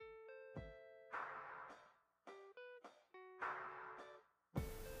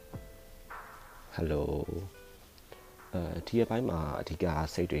Hello ဒီအပိုင်းမှာအဓိက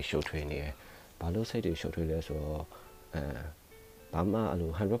စိတ်တွေရှုပ်ထွေးနေတယ်ဘာလို့စိတ်တွေရှုပ်ထွေးလဲဆိုတော့ဘာမှအဲ့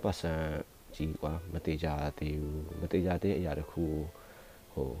လို100%ကြီးကွာမသေးကြသေးဘူးမသေးကြသေးအရာတခု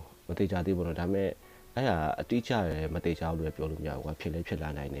ဟိုမသေးကြသေးဘူးတော့ဒါပေမဲ့အဲ့ဒါအတိအကျရယ်မသေးကြဘူးလို့ပြောလို့မရဘူးကွာဖြစ်လဲဖြစ်လာ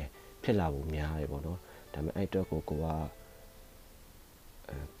နိုင်တယ်ဖြစ်လာဖို့များတယ်ပေါ့နော်ဒါပေမဲ့အဲ့တော့ကိုက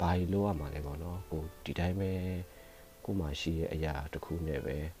ဘာလို့ရမှာလဲပေါ့နော်ဟိုဒီတိုင်းပဲကိုမှရှိရဲ့အရာတခုနဲ့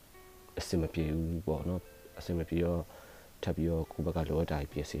ပဲအဆင်မပြေဘူးပေါ့နော်အဆင်မပြေတော့ထပ်ပြီးတော့ကိုဘက်ကလောတာ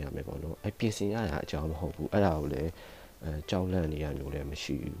ပြင်ဆင်ရမယ်ပေါ့နော်အဲ့ပြင်ဆင်ရတာအကြောင်းမဟုတ်ဘူးအဲ့ဒါကိုလည်းကြောက်လန့်နေရမျိုးလည်းမ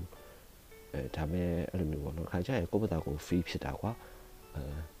ရှိဘူးဒါပေမဲ့အဲ့လိုမျိုးပေါ့နော်ခါကျရင်ကိုဘက်ကကို free ဖြစ်တာကွာ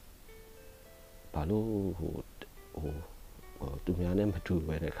ဘာလို့သူများနဲ့မတူ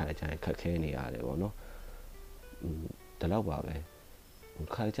ပဲတဲ့ခါကျရင်ခက်ခဲနေရတယ်ပေါ့နော်ဒါတော့ပါပဲ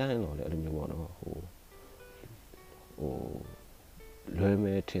ခါကျရင်တော့လည်းအဲ့လိုမျိုးပေါ့နော်ဟိုလွယ်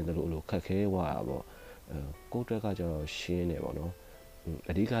မဲထင်တယ်လို့ခက်ခဲွားတာပေါ့ကိုယ့်အတွက်ကကျတော့ရှင်းတယ်ပေါ့နော်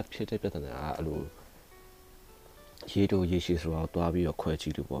အဓိကဖြစ်တဲ့ပြဿနာကအဲ့လိုရေတိုရေရှည်ဆိုတော့တွားပြီးတော့ခွဲကြ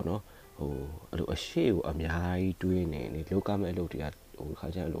ည့်လို့ပေါ့နော်ဟိုအဲ့လိုအရှိကိုအများကြီးတွေးနေလောကမဲ့အလုပ်တွေကဟိုခါ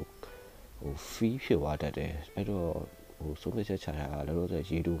ကျရင်လို့fee ဖြစ်သွားတတ်တယ်အဲ့တော့ဆုံးဖြတ်ချက်ချတာကလောလောဆယ်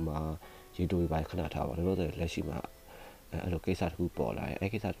ရေတိုမှာရေတိုပဲခဏထားပါလောလောဆယ်လက်ရှိမှာအဲ့လိုကိစ္စတစ်ခုပေါ်လာရင်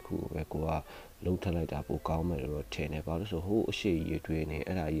အဲ့ကိစ္စတစ်ခုကိုပဲကိုကလုံးထလိုက်တာပိုကောင်းမယ်လို့ထင်တယ်ဘာလို့ဆိုဟိုအရှိရေတွေးနေ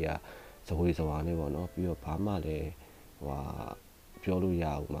အဲ့ဒါကြီးကဇဝေဇဝါနေပေါ့နော်ပြီးတော့ဘာမှလည်းပြောလို့ရ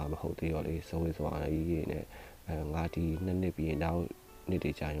အောင်မဟုတ်သေးတော့လေဇဝေဇဝါကြီးနဲ့ငါဒီနှစ်ပြီးရင်နောက်နှစ်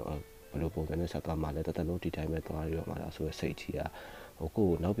တွေကြာရင်ဘယ်လိုပုံစံနဲ့ဆက်သွားမှလဲတသက်လုံးဒီတိုင်းပဲသွားရတော့မှလားဆိုရယ်စိတ်ကြီးကကို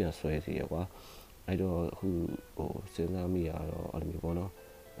ယ်နောက်ပြန်ဆွဲစီရကွာအဲ့တော့အခုစဉ်းစားမိရတော့အဲ့လိုမျိုးပေါ့နော်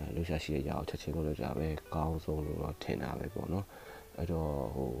လှူရှာရှိရအောင်ချက်ချင်းလုပ်လို့ကြပဲကောင်းဆုံးလို့တော့ထင်တာပဲပေါ့နော်အဲ့တော့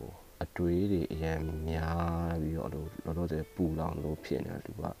အတွေးတွေအရင်များပြီးတော့လောလောဆယ်ပူလောင်လို့ဖြစ်နေတာ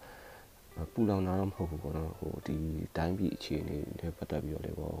သူကပူလောင်တာတော့မဟုတ်ဘူးပေါ့နော်ဒီတိုင်းပြည်အခြေအနေတွေပတ်သက်ပြီးတော့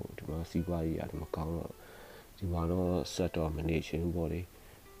လေပေါ့ဒီမှာစီးပွားရေးအရမကောင်းတော့ဒီမှာတော့ set တော့မနေချင်ဘူးပေါ့လေ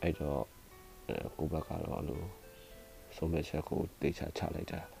အဲ့တော့ကိုဘက်ကတော့အဲ့လိုဆုံးဖြတ်ချက်ကိုတေချာချလိုက်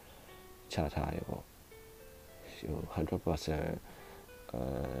တာချထားရပေါ့100%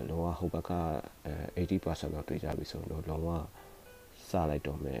လောကဟိုဘက်က80%တော့တွေ့ကြပြီဆိုတော့လောကစလိုက်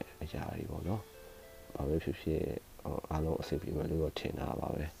တော့မယ်အရာတွေပေါ့နော်ဘာပဲဖြစ်ဖြစ်အားလုံးအဆင်ပြေမယ်လို့တော့ထင်တာပါ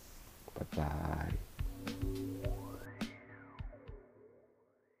ပဲ bye bye